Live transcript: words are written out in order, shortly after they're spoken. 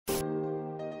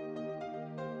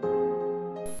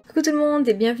Coucou tout le monde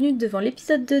et bienvenue devant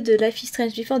l'épisode 2 de Life is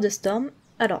Strange Before the Storm.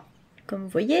 Alors, comme vous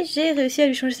voyez, j'ai réussi à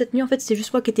lui changer cette tenue. En fait, c'est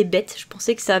juste moi qui étais bête. Je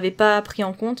pensais que ça avait pas pris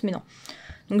en compte, mais non.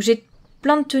 Donc j'ai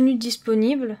plein de tenues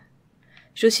disponibles.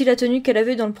 J'ai aussi la tenue qu'elle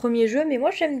avait dans le premier jeu, mais moi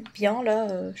j'aime bien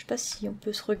là. Je sais pas si on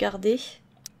peut se regarder.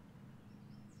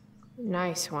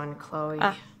 Nice one, Chloé.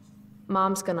 Ah.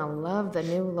 Mom's gonna love the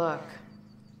new look.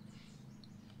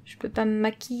 Je peux pas me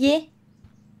maquiller?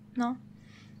 Non.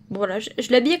 Bon voilà,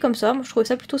 je l'habillais comme ça, moi je trouvais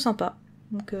ça plutôt sympa.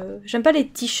 Donc j'aime pas les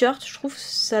t-shirts, je trouve que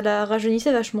ça la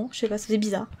rajeunissait vachement, je sais pas, ça faisait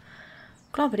bizarre.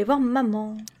 Donc là on va aller voir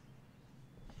maman.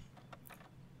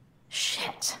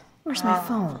 Shit, where's my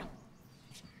phone?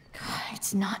 God,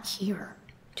 it's not here.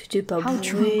 Tu t'es pas How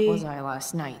drunk was bourré. I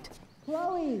last night?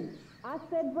 Chloe, I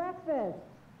said breakfast.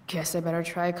 Guess I better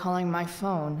try calling my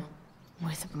phone.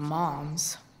 With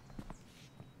Mom's.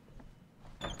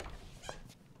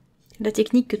 La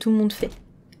technique que tout le monde fait.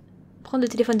 Prendre le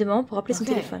téléphone de maman pour rappeler son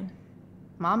téléphone.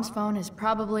 Mom's phone is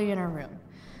probably in her room.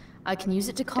 I can use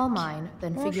it to call mine,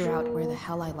 then figure out where the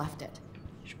hell I left it.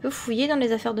 Je peux fouiller dans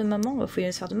les affaires de maman? On va fouiller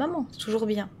dans les affaires de maman, c'est toujours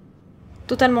bien.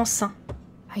 Totalement sain.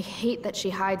 I hate that she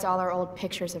hides all our old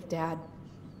pictures of Dad.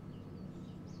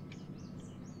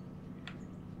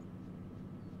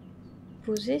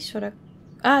 Poser sur la...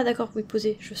 Ah d'accord, oui,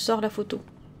 poser. Je sors la photo.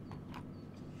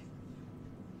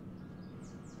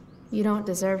 You don't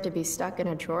deserve to be stuck in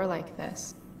a drawer like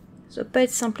this. Ça doit pas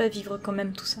être simple à vivre quand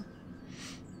même tout ça.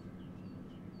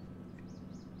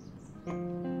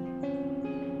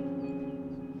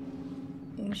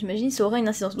 J'imagine ça aura une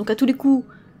incidence. Donc à tous les coups,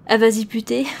 elle va s'y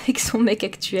puter avec son mec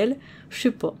actuel. Je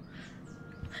sais pas.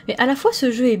 Mais à la fois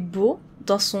ce jeu est beau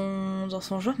dans son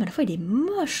genre, mais à la fois il est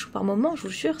moche. Par moments, je vous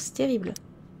jure, c'est terrible.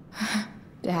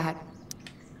 Dad,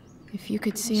 if you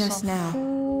could see us now.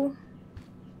 Fout.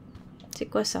 C'est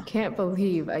quoi ça? Can't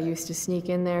believe I used to sneak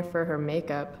in there for her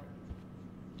makeup.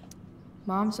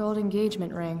 Mom's old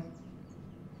engagement ring.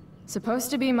 Supposed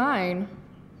to be mine.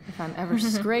 If I'm ever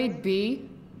grade B.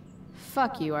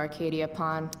 Fuck you, Arcadia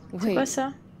Pond. C'est quoi Wait,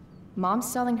 ça? Mom's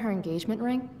selling her engagement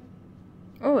ring?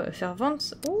 Oh, elle va faire vendre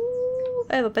ça. Ouh,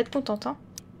 elle va pas être contente, hein.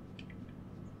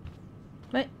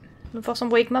 Ouais, on va pouvoir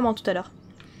s'embrouiller avec maman tout à l'heure.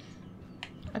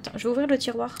 Attends, je vais ouvrir le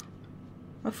tiroir.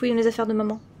 On va fouiller dans les affaires de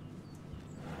maman.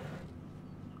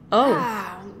 Oh!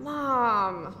 Ah,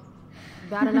 Mom!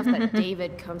 Bad enough that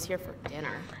David comes here for dinner.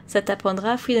 Ça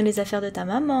t'apprendra à fouiller dans les affaires de ta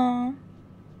maman.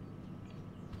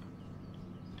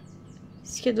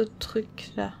 Est-ce qu'il y a d'autres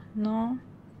trucs là? Non?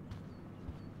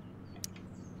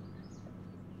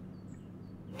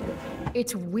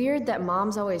 It's weird that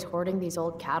Mom's always hoarding these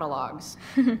old catalogs.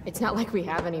 It's not like we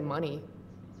have any money.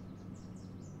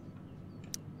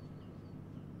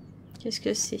 Qu'est-ce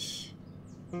que c'est?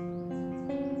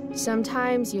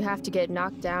 Sometimes you have to get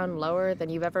knocked down lower than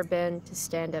you've ever been to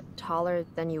stand up taller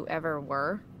than you ever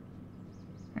were.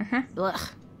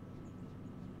 Blech.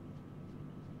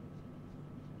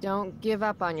 Don't give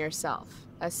up on yourself.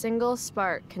 A single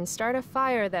spark can start a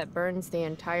fire that burns the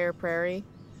entire prairie.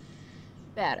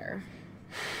 Better.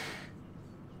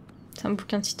 C'est un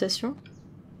bouquin de citations.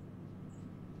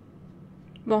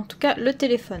 Bon, en tout cas, le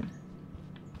téléphone.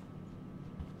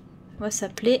 On va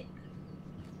s'appeler...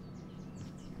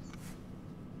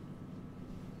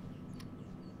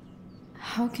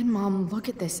 How can Mom look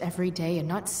at this every day and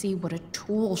not see what a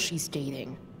tool she's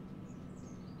dating?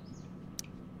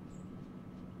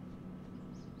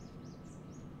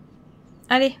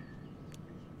 Allez,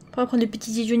 on va prendre le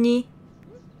petit déjeuner.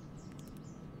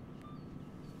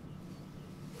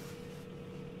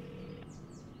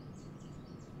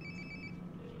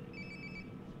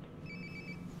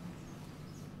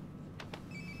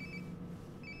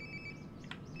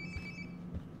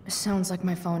 Sounds like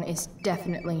my phone is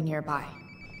definitely nearby.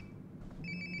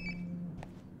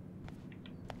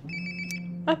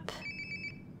 Hop.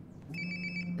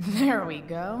 There we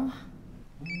go.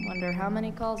 Wonder how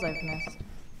many calls I've missed.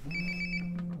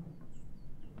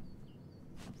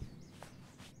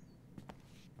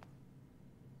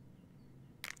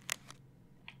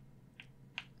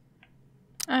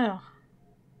 Alors.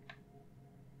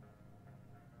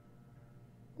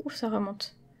 Ouf, ça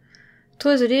remonte. Trop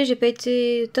désolé, j'ai pas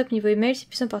été top niveau email, c'est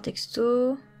plus simple par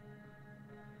texto.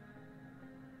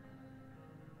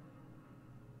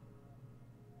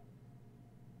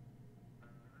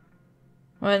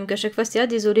 Ouais, donc à chaque fois c'était ah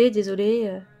désolé,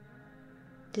 désolé.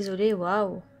 Désolé,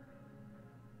 waouh.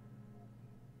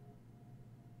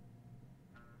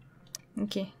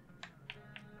 Ok.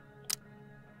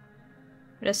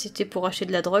 Là c'était pour acheter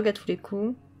de la drogue à tous les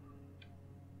coups.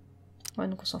 Ouais,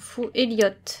 donc on s'en fout.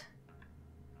 Elliot.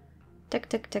 Tac,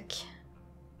 tac, tac.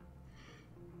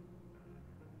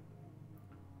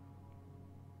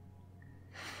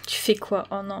 Tu fais quoi?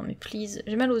 Oh non, mais please.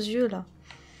 J'ai mal aux yeux, là.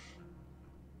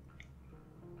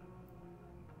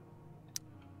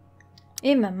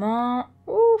 Et maman...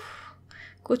 Ouf.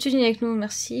 Continue avec nous,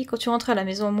 merci. Quand tu rentres à la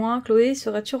maison au moins, Chloé,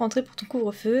 seras-tu rentrée pour ton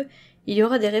couvre-feu? Il y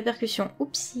aura des répercussions.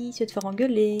 Oupsie, tu vas te faire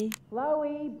engueuler.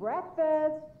 Chloe,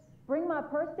 breakfast. Bring my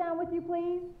purse down with you,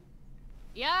 please.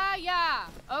 Yeah,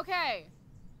 okay.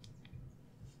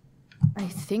 I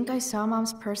think I saw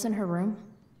Mom's purse in her room.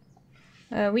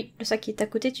 Oui, le sac qui est à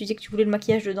côté, tu disais que tu voulais le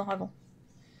maquillage dedans avant.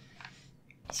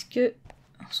 Est-ce que...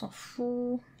 On s'en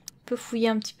fout. On peut fouiller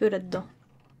un petit peu là-dedans.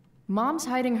 Mom's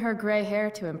hiding her gray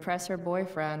hair to impress her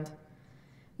boyfriend.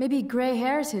 Maybe gray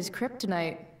hair's his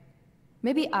kryptonite.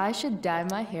 Maybe I should dye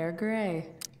my hair gray.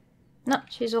 Non,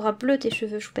 tu les auras bleus tes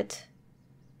cheveux, choupette.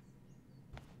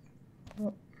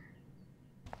 Bon.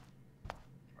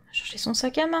 On va chercher son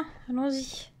sac à main,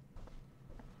 allons-y.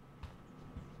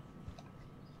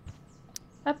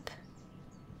 Hop.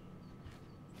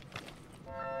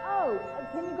 Oh,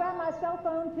 can you grab my cell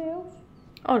phone too?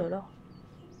 Oh là là.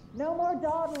 No more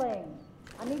dawdling.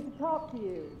 I need to talk to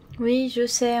you. Oui, je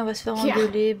sais, on va se faire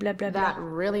engueuler, blablabla. That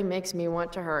really makes me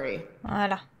want to hurry.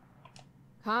 Voilà.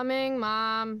 Coming,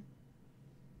 Mom.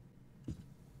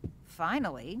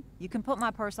 Finally, you can put my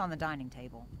purse on the dining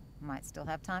table. Might still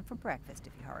have time for breakfast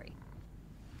if you hurry.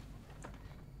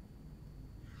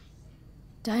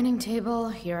 Dining table,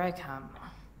 here I come.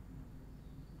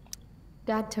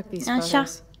 Dad took these Un photos.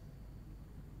 chat.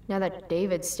 Now that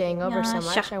David's staying over so Un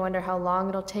much, chat. I wonder how long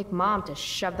it'll take Mom to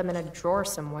shove them in a drawer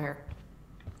somewhere.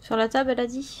 Sur la table, elle a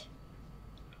dit.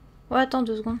 Ouais, attends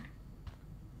 2 secondes.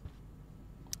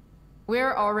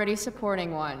 We're already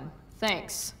supporting one.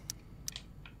 Thanks.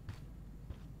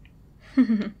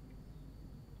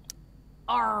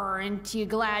 Aren't you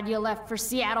glad you left for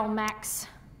Seattle, Max?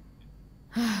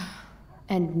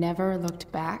 And never looked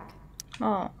back?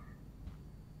 Oh.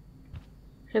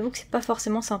 J'avoue que c'est pas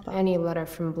forcément sympa. Any letter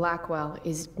from Blackwell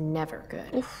is never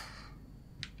good. Ouf.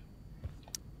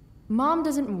 Mom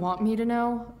doesn't want me to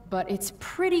know, but it's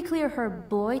pretty clear her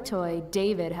boy toy,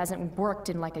 David, hasn't worked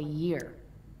in like a year.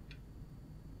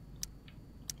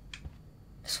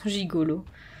 Son gigolo.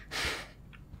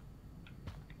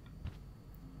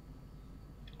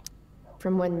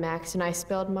 From when Max and I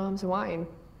spilled Mom's wine.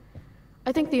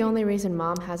 I think the only reason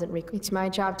Mom hasn't it's my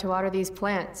job to water these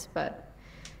plants, but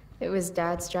it was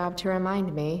Dad's job to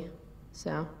remind me,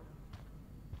 so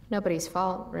nobody's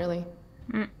fault, really.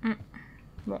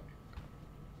 Bon.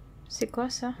 C'est quoi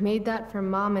ça? Made that for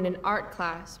Mom in an art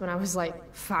class when I was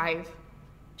like 5.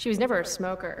 She was never a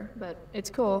smoker, but it's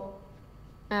cool.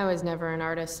 I was never an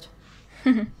artist.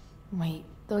 Wait,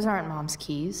 those aren't Mom's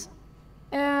keys.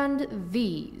 And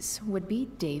these would be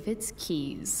David's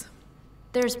keys.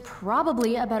 There's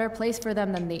probably a better place for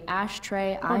them than the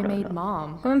ashtray I made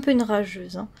Mom. Comme un peu une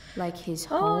rageuse, hein. Like his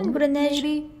Oh, home, une boule à neige.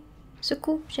 maybe?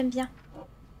 Secoue, j'aime bien.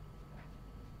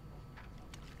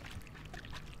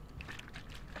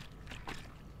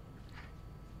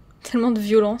 Tellement de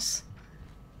violence.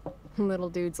 Little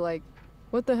dude's like,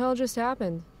 what the hell just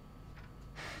happened?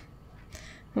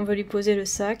 On va lui poser le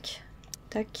sac.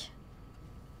 Tac.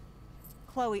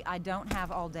 Chloe, I don't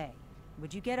have all day.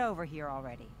 Would you get over here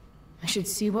already? I should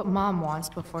see what Mom wants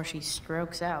before she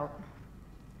strokes out.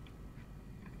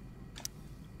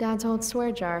 Dad's old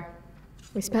swear jar.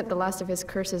 We spent the last of his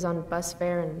curses on bus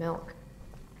fare and milk.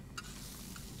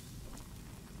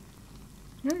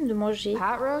 De manger.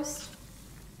 Pot roast?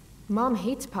 Mom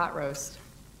hates pot roast.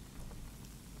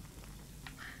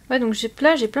 Ouais, donc j'ai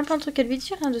plein de trucs à lui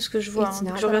dire hein, de ce que je vois. Hein.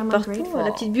 Donc je regarde partout.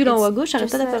 La petite bulle en haut à gauche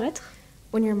arrête pas d'apparaître.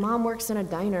 When your mom works in a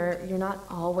diner, you're not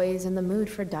always in the mood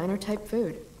for diner-type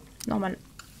food. Normal.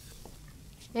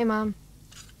 Hey, Mom.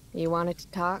 You wanted to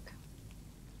talk?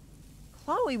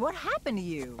 Chloe, what happened to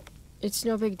you? It's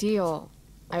no big deal.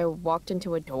 I walked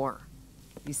into a door.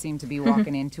 You seem to be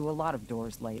walking into a lot of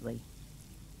doors lately.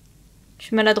 Je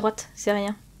suis maladroite, c'est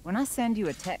rien. When I send you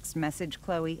a text message,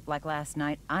 Chloe, like last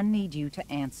night, I need you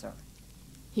to answer.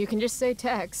 You can just say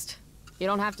text. You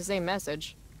don't have to say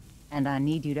message. And I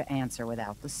need you to answer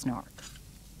without the snark.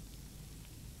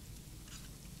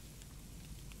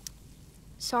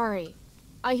 Sorry.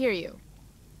 I hear you.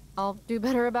 I'll do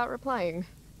better about replying.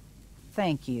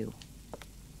 Thank you.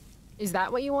 Is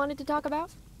that what you wanted to talk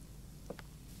about?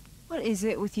 What is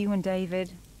it with you and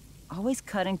David? Always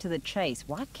cutting to the chase.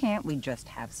 Why can't we just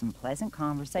have some pleasant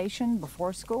conversation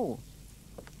before school?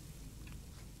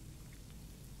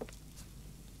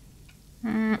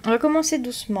 On va commencer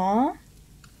doucement.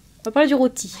 On va parler du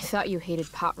rôti. I thought you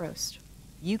hated pot roast.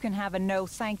 You can have a no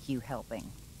thank you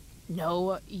helping.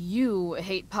 No, you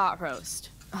hate pot roast.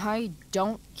 I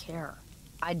don't care.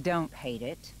 I don't hate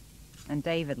it. and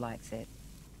David likes it.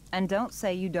 And don't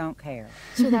say you don't care.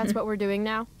 So that's what we're doing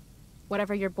now?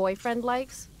 Whatever your boyfriend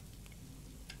likes?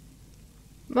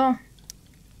 Bon.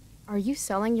 Are you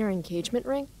selling your engagement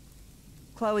ring?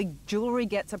 Chloe, jewelry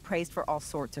gets appraised for all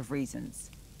sorts of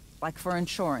reasons. Like for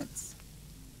insurance.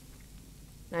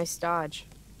 Nice dodge.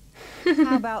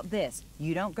 How about this?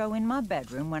 You don't go in my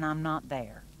bedroom when I'm not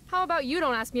there. How about you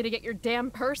don't ask me to get your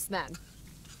damn purse then?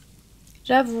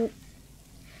 J'avoue.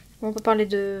 Bon, on peut parler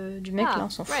du mec là, on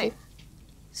s'en right. fout.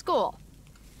 School.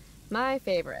 My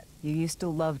favorite. You used to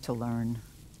love to learn.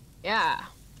 Yeah.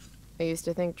 I used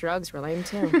to think drugs were lame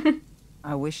too.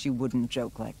 I wish you wouldn't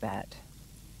joke like that.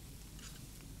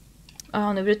 Ah,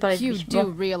 on est obligé de parler de You lui. do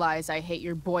Bon. realize I hate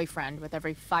your boyfriend with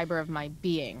every fiber of my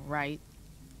being, right?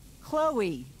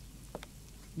 Chloe!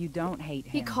 You don't hate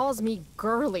him. He calls me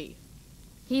girly.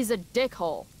 He's a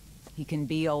dickhole. He can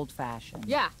be old-fashioned.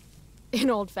 Yeah. An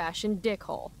old-fashioned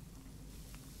dickhole.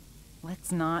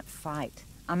 Let's not fight.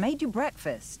 I made you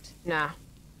breakfast. Nah.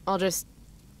 I'll just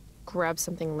grab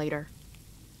something later.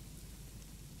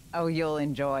 Oh, you'll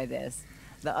enjoy this.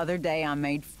 The other day I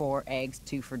made 4 eggs,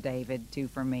 2 for David, 2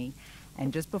 for me.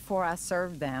 And just before I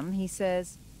served them, he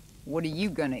says, "What are you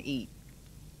gonna eat?"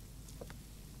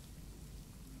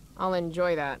 I'll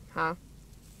enjoy that, huh?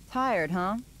 Tired,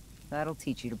 huh? That'll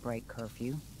teach you to break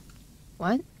curfew.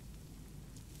 What?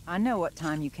 I know what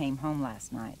time you came home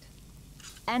last night.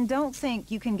 And don't think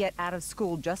you can get out of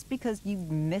school just because you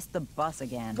missed the bus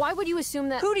again. Why would you assume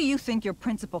that— Who do you think your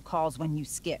principal calls when you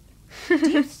skip? Do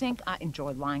you think I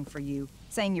enjoy lying for you?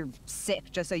 Saying you're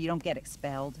sick just so you don't get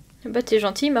expelled? Bah t'es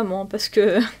gentille maman, parce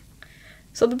que...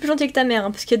 C'est un peu plus gentil que ta mère,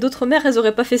 hein, parce qu'il y a d'autres mères, elles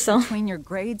auraient pas fait ça. Between your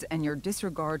grades and your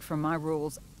disregard for my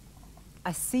rules,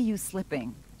 I see you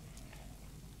slipping.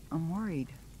 I'm worried.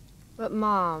 But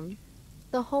Mom,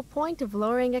 the whole point of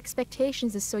lowering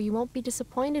expectations is so you won't be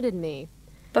disappointed in me.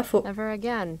 Pas faux. Never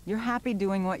again. You're happy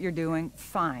doing what you're doing?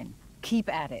 Fine. Keep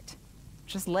at it.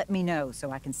 Just let me know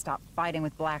so I can stop fighting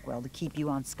with Blackwell to keep you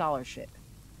on scholarship.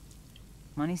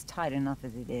 Money's tight enough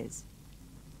as it is.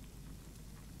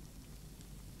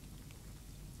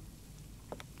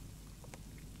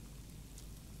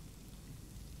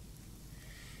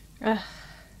 Ah.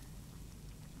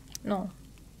 Non.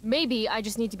 Maybe I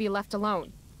just need to be left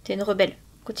alone. T'es une rebelle.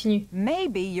 Continue.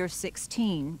 Maybe you're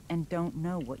 16 and don't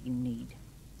know what you need.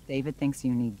 David thinks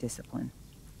you need discipline.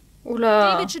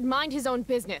 Oula. David should mind his own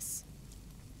business.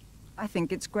 I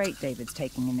think it's great David's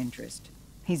taking an interest.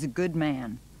 He's a good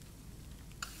man.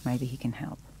 Maybe he can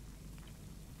help.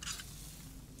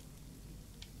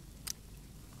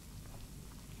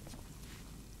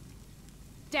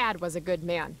 Dad was a good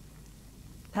man.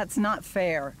 That's not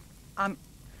fair. I'm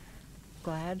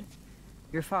glad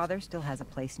your father still has a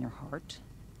place in your heart.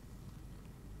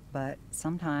 But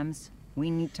sometimes we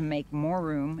need to make more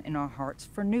room in our hearts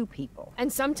for new people.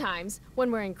 And sometimes,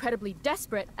 when we're incredibly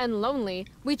desperate and lonely,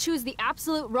 we choose the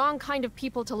absolute wrong kind of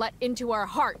people to let into our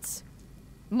hearts.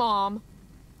 Mom.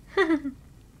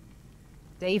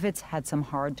 David's had some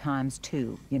hard times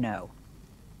too, you know.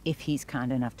 If he's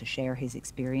kind enough to share his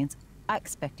experience, I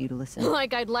expect you to listen.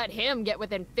 Like I'd let him get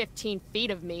within 15 feet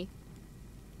of me.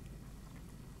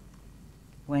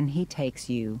 When he takes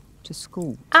you to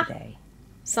school Ah. today,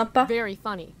 Sympa. Very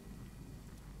funny.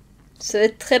 Ça va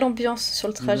être très l'ambiance sur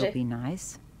le you will trajet. be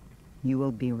nice, you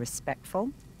will be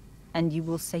respectful, and you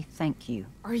will say thank you.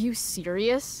 Are you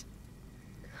serious?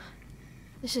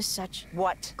 This is such...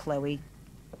 What, Chloe?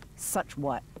 Such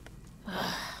what?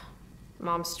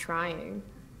 Mom's trying,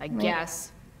 I Oui.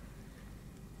 guess.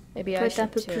 Maybe Faut I être un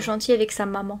should peu too. plus gentil avec sa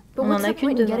maman. But On en what's a the qu'une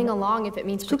point in de getting maman. along if it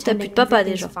means Surtout que t'as plus pretending de papa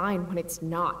everything's déjà. fine when it's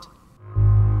not?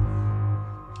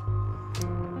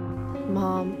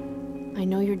 Mom, I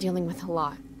know you're dealing with a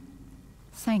lot.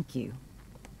 Thank you.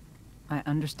 I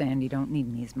understand you don't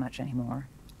need me as much anymore.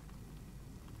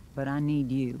 But I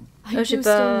need you. I Là, do j'ai still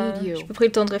pas... need you. J'ai pas pris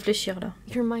le temps de réfléchir là.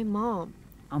 You're my mom.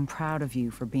 I'm proud of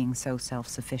you for being so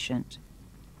self-sufficient.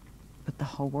 But the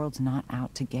whole world's not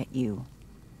out to get you.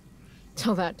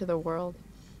 Tell that to the world.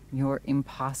 You're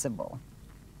impossible.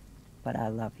 But I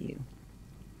love you.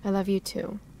 I love you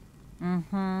too.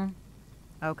 Mm-hmm.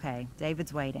 Okay,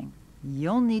 David's waiting.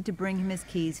 You'll need to bring him his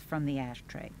keys from the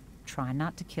ashtray. Try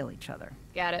not to kill each other.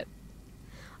 Got it.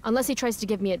 Unless he tries to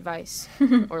give me advice.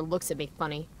 Or looks at me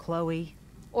funny. Chloe.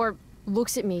 Or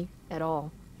looks at me at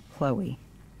all. Chloe.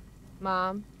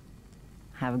 Mom,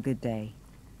 Have a good day.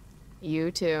 you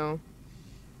too.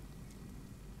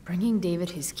 Bringing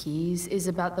David his keys is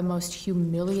about the most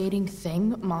humiliating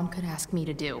thing Mom could ask me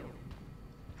to do.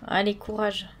 Allez,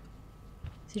 courage.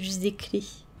 C'est juste des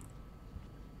clés.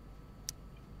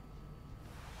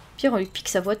 Pire, on lui pique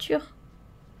sa voiture.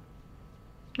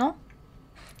 Non?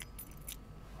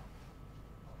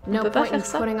 No peut pas point in faire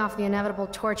ça. putting off the inevitable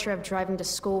torture of driving to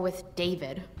school with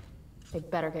David. They'd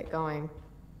better get going.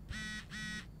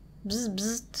 Bzz,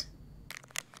 bzz.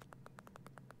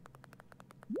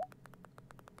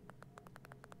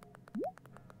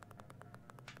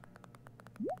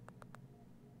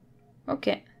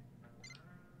 Ok.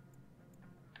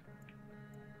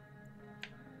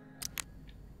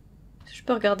 Je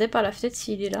peux regarder par la fenêtre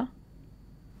s'il est là.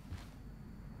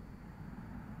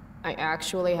 I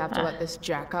actually have to let this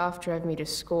jack-off drive me to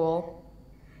school.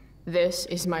 This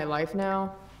is my life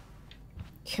now.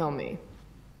 Kill me.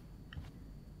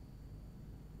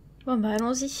 Bon bah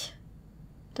allons-y.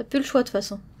 T'as plus le choix de toute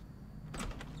façon.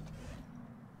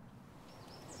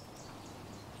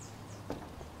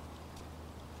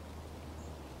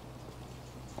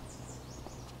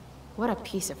 What a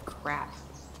piece of crap.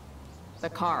 The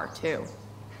car, too.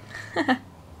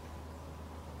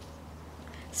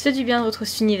 Ça fait du bien de retrouver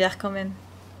cet univers quand même.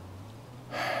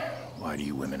 Why do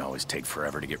you women always take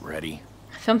forever to get ready?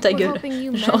 Ferme ta We're gueule. hoping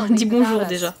you Genre, men will dis be bonjour proud of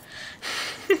déjà.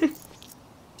 us.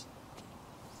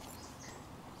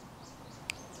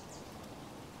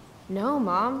 No,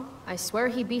 Mom. I swear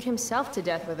he beat himself to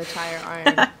death with a tire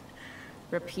iron.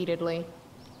 Repeatedly.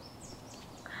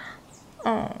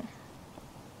 Oh.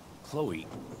 Chloe,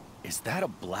 is that a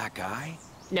black eye?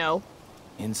 No.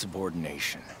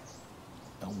 Insubordination.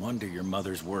 No wonder your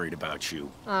mother's worried about you.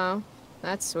 Oh,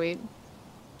 that's sweet.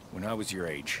 When I was your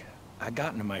age, I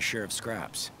got into my share of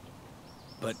scraps.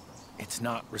 But it's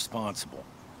not responsible.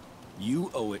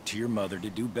 You owe it to your mother to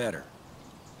do better.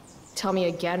 Tell me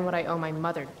again what I owe my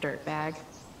mother, dirtbag.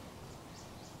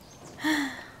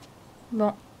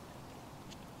 Bon.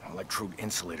 Electrode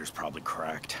insulator's probably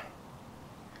cracked.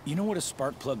 You know what a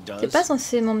spark plug does? T'es pas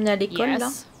censé m'emmener à l'école là?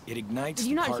 Yes. It ignites Did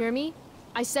you the not part... hear me?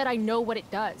 I said I know what it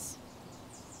does.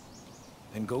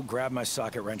 Then go grab my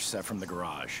socket wrench set from the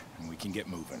garage, and we can get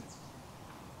moving.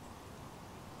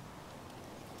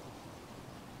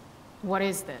 What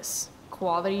is this?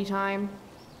 Quality time?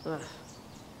 Ugh.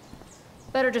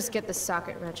 Better just get the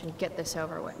socket wrench and get this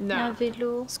over with. Un No.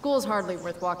 vélo. School's hardly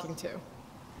worth walking to.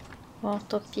 Bon,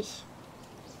 tant pis.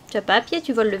 Tu vas pas à pied,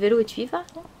 tu voles le vélo et tu y vas,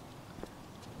 non?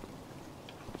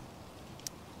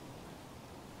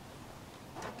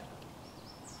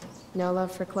 No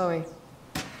love for Chloe.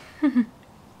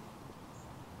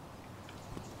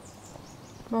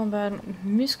 Bon bah,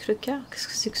 muscle car, qu'est-ce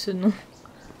que c'est que ce nom?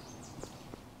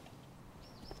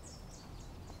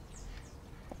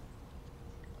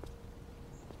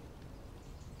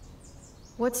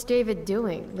 What's David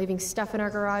doing, leaving stuff in our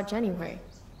garage anyway?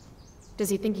 Does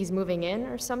he think he's moving in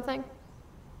or something?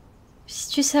 Si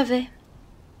tu savais.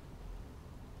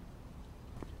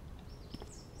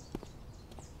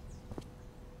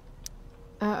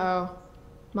 Uh-oh.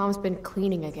 Mom's been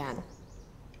cleaning again.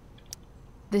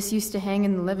 This used to hang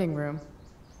in the living room.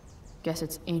 Guess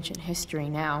it's ancient history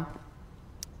now.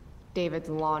 David's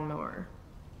lawnmower.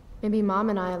 Maybe Mom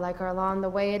and I like our lawn the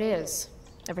way it is.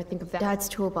 Ever think of that? Dad's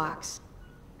toolbox.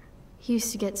 He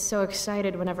used to get so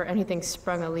excited whenever anything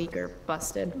sprung a leak or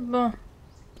busted. Bon.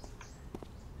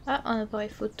 Ah, un appareil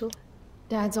photo.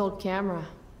 Dad's old camera.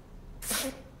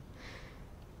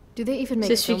 Do they even make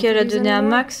C'est celui film qu'elle a for these donné à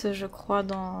anymore? Max, je crois,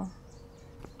 dans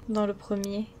le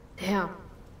premier. Damn.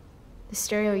 The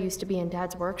stereo used to be in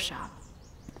Dad's workshop.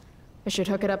 I should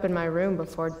hook it up in my room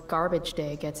before garbage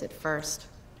day gets it first.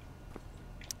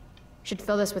 Should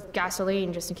fill this with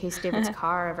gasoline just in case David's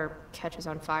car ever catches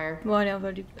on fire. Bon, allez, on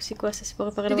va lui... C'est quoi ça? C'est pour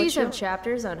réparer Do la these voiture? have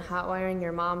chapters on hot wiring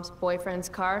your mom's boyfriend's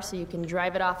car so you can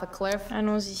drive it off a cliff?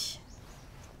 Allons-y.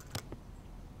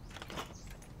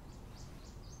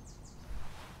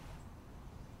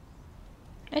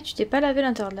 Eh, tu t'es pas lavé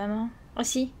l'intérieur de la main? Ah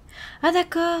si. Ah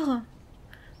d'accord.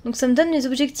 Donc ça me donne mes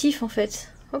objectifs en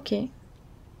fait. Ok.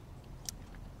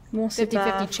 Bon, c'est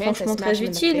pas 50-50 chance I franchement smash très him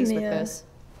in the utile, face mais... with this.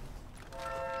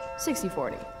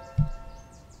 60-40.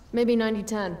 Maybe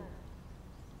 90-10.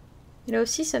 Et là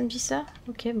aussi, ça me dit ça?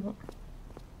 Ok, bon.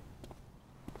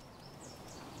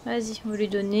 Vas-y, on va lui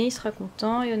donner, il sera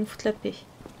content et il va nous foutre la paix.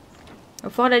 On va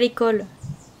pouvoir aller à l'école.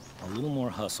 A little more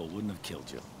hustle wouldn't have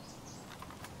killed you.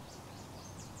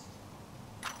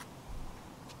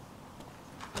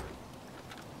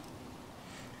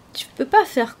 Tu peux pas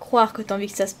faire croire que t'as envie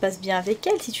que ça se passe bien avec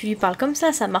elle si tu lui parles comme ça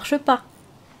marche pas.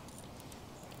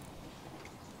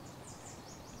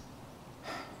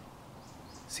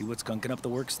 See what's gunking up the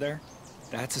works there?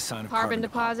 That's a sign of Carbon carbon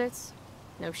deposit. deposits?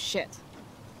 No shit.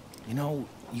 You know,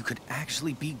 you could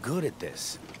actually be good at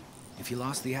this if you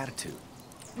lost the attitude.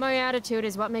 My attitude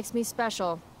is what makes me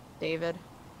special, David.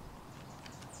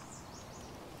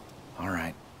 All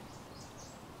right.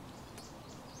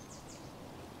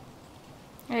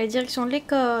 Allez, direction de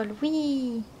l'école,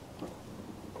 oui.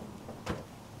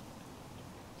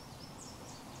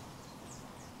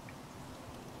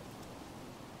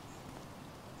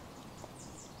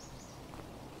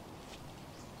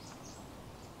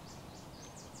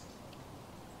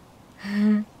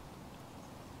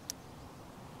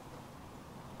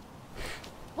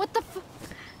 What the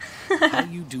f- How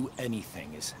you do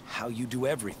anything is how you do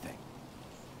everything.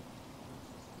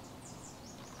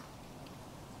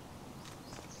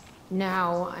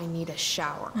 Now I need a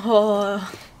shower.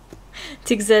 Oh,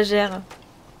 t'exagères.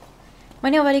 Bon,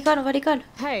 allez, on va à l'école, on va à l'école.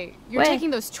 Hey, you're Ouais. taking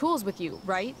those tools with you,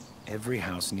 right? Every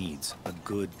house needs a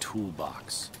good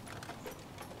toolbox.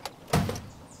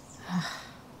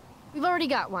 We've already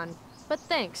got one, but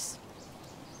thanks.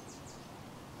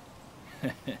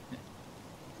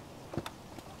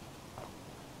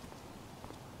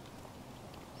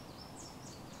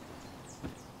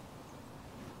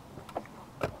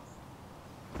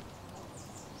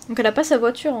 Donc elle a pas sa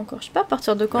voiture encore. Je sais pas à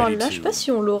partir de quand Ready elle l'a. Je sais to pas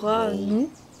si on l'aura, roll. nous.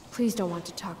 Please don't want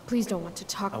to talk. Please don't want to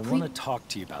talk. I want Please. to talk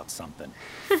to you about something.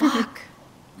 Fuck.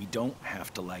 We don't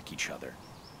have to like each other,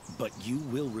 but you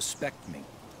will respect me.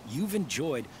 You've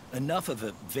enjoyed enough of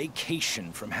a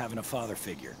vacation from having a father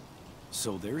figure.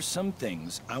 So there's some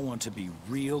things I want to be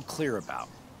real clear about.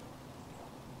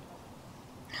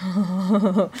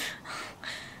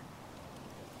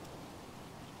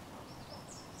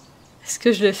 Est-ce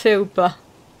que je le fais ou pas?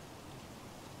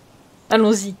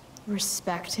 Allons-y.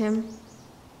 Respect him?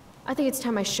 I think it's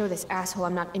time I show this asshole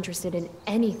I'm not interested in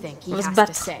anything he On va se has to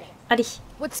battre. say. Allez.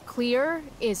 What's clear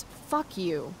is fuck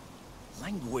you.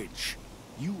 Language.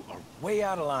 You are way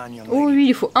out of line, young Oh lady. oui,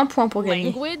 il faut un point pour gagner.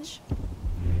 Language?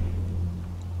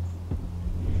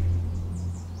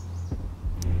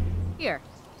 Here,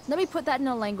 let me put that in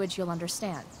a language you'll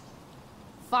understand.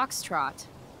 Foxtrot.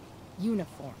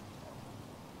 Uniform.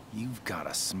 You've got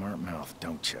a smart mouth,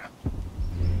 don't you?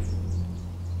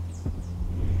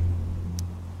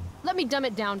 Let me dumb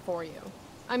it down for you.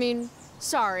 I mean,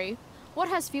 sorry. What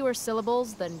has fewer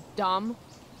syllables than dumb?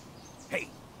 Hey,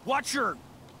 watch your...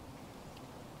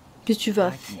 Que tu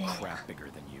vas I can faire? crap bigger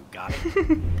than you, got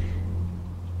it?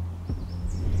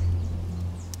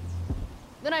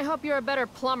 Then I hope you're a better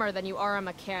plumber than you are a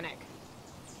mechanic.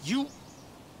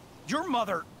 Your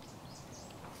mother...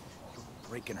 You're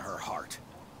breaking her heart.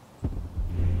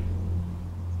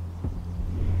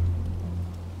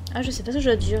 Ah, je sais pas ce que je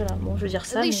dois dire là. Bon, je veux dire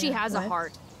ça. At least mais, she has a ouais.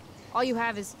 heart. All you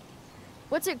have is...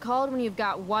 What's it called when you've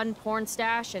got one porn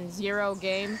stash and zero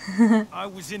game? I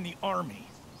was in the army.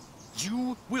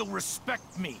 You will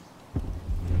respect me.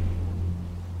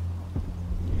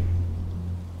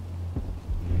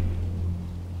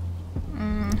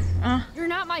 You're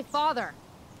not my father.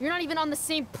 You're not even on the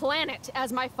same planet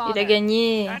as my Il father. a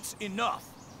gagné. That's enough.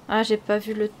 Ah, j'ai pas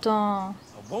vu le temps.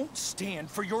 I won't stand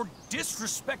for your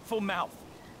disrespectful mouth.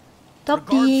 Tant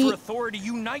Regard pis. for authority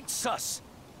unites us,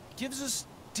 gives us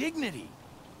dignity,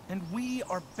 and we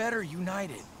are better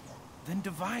united than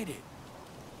divided.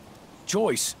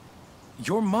 Joyce,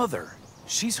 your mother,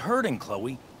 she's hurting,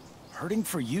 Chloe. Hurting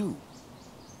for you.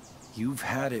 You've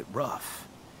had it rough,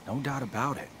 no doubt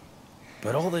about it.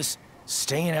 But all this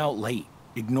staying out late,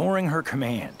 ignoring her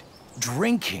command,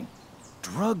 drinking,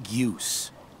 drug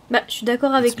use, Bah, je suis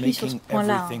d'accord avec it's lui sur ce making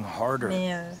point-là. everything hein. harder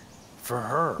Mais, for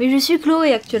her. mais je suis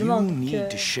Chloé actuellement, You donc need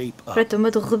to je shape vais up. être en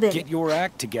mode rebelle. Get your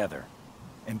act together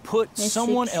and put Mais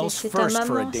someone else c'est ta first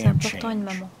for a maman, c'est damn important une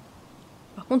change. maman.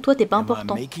 Par contre, toi, t'es pas Am I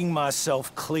important. making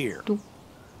myself clear?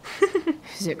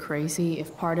 Is it crazy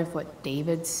if part of what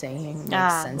David's saying makes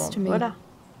Ah, sense bon, to me? voilà.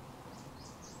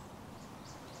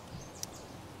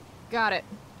 Got it.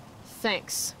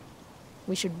 Thanks.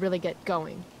 We should really get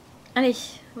going.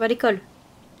 Allez, on va à l'école.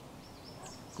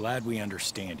 Glad we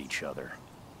understand each other.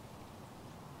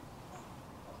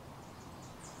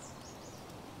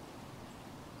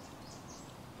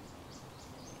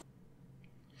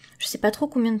 Je sais pas trop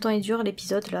combien de temps il dure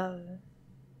l'épisode là.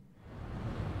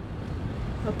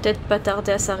 On va peut-être pas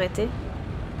tarder à s'arrêter.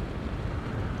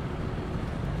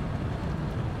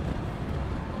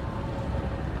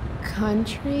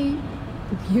 Country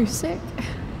music?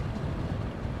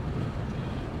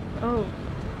 Oh.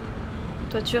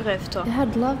 Toi, tu rêves, toi.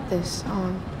 Dad loved this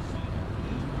song.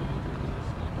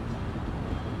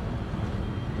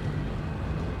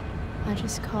 I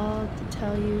just called to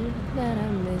tell you that I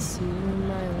miss you,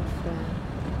 my old friend.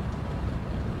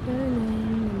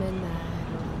 Burning the midnight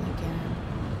oil again.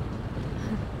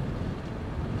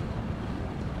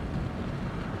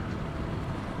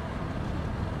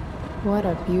 What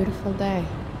a beautiful day.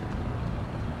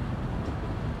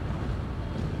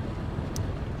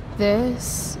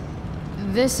 This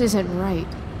isn't right.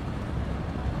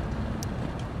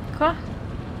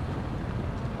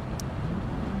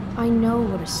 I know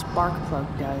what a spark plug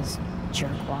does,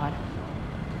 jerkwad.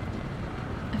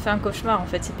 Elle fait un cauchemar en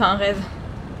fait, c'est pas un rêve.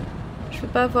 Je peux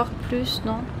pas avoir plus,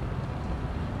 non?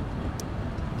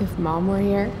 If Mom were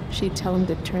here, she'd tell him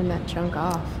to turn that junk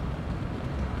off.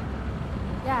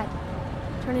 Dad,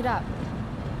 turn it up.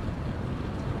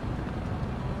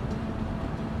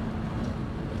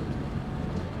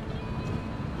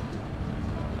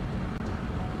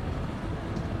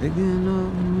 Picking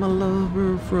up my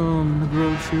lover from the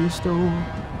grocery store.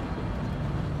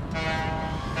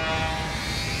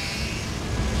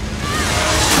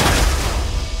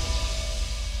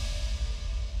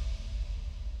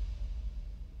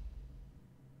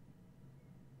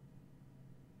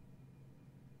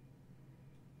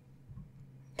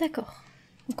 D'accord.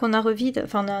 Donc on a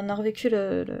on a revécu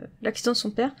l'accident de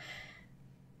son père.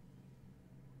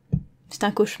 C'est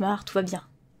un cauchemar, tout va bien.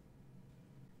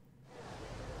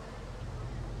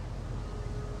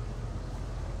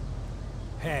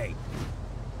 Hey,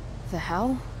 The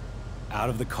hell? out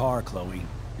of the car, Chloe.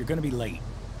 You're gonna be late.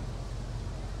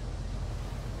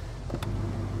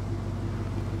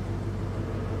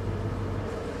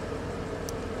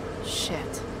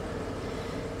 Shit.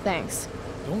 Thanks.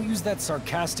 Don't use that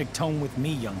sarcastic tone with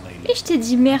me, young lady. Et je t'ai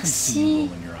dit I can see merci. you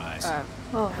roll in your eyes.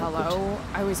 Oh, Hello?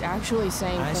 I was actually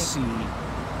saying I things. see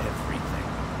everything.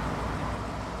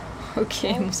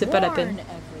 Ok, bon, c'est pas la peine.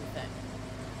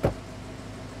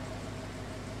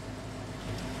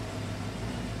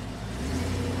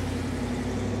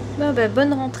 Bon, bah,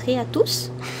 bonne rentrée à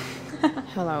tous.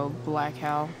 Hello, Black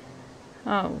Hell.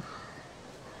 Oh.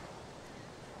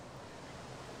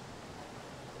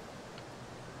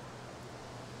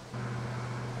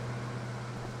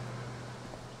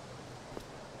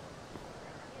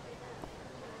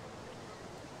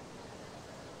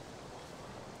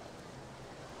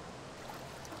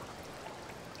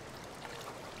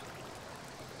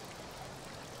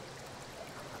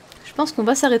 Je pense qu'on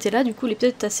va s'arrêter là, du coup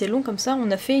l'épisode est assez long comme ça,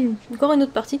 on a fait encore une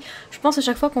autre partie. Je pense à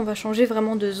chaque fois qu'on va changer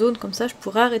vraiment de zone comme ça, je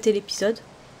pourrais arrêter l'épisode.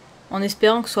 En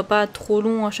espérant que ce soit pas trop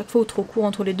long à chaque fois ou trop court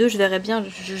entre les deux, je verrai bien,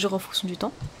 je en fonction du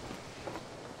temps.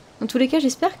 Dans tous les cas,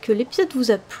 j'espère que l'épisode vous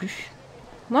a plu.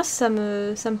 Moi ça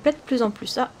me plaît de plus en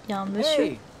plus. Ah, il y a un monsieur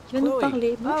Hey, qui va nous Chloé.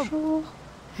 parler. Bonjour.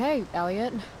 Hey,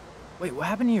 Elliot. Wait, what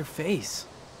happened to your face?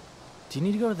 Do you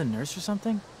need to go to the nurse or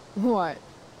something? What?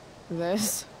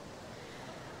 This?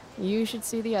 You should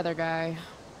see the other guy.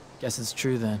 Guess it's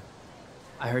true then.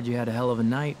 I heard you had a hell of a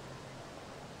night.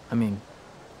 I mean,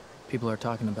 people are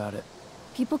talking about it.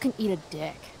 People can eat a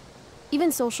dick.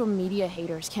 Even social media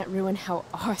haters can't ruin how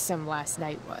awesome last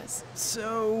night was.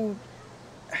 So,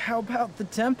 how about The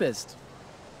Tempest?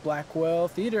 Blackwell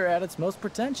Theater at its most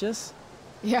pretentious.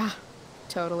 Yeah,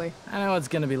 totally. I know it's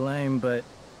gonna be lame, but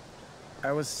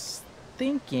I was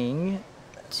thinking,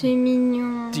 C'est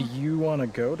mignon. do you want to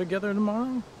go together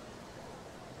tomorrow?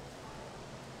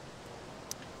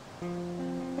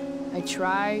 I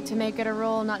try to make it a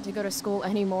rule not to go to school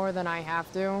any more than I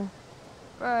have to.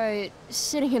 But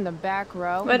sitting in the back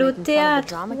row On va aller au and making fun of the théâtre,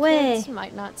 drama ouais. kids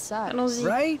might not suck. Allons-y.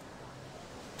 Right?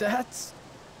 That's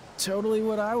totally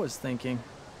what I was thinking.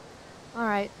 All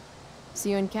right. See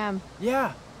you in chem.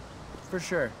 Yeah, for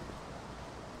sure.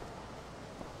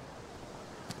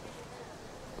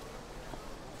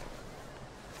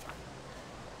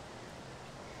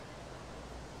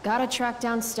 Gotta track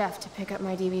down Steph to pick up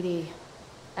my DVD.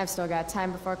 I've still got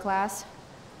time before class.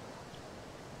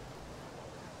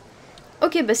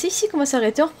 Ok, bah c'est ici qu'on va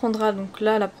s'arrêter, on reprendra donc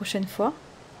là la prochaine fois.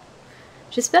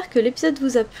 J'espère que l'épisode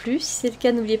vous a plu, si c'est le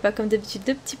cas n'oubliez pas comme d'habitude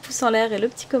le petit pouce en l'air et le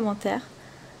petit commentaire.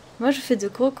 Moi je vous fais de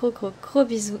gros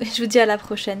bisous et je vous dis à la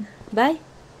prochaine. Bye.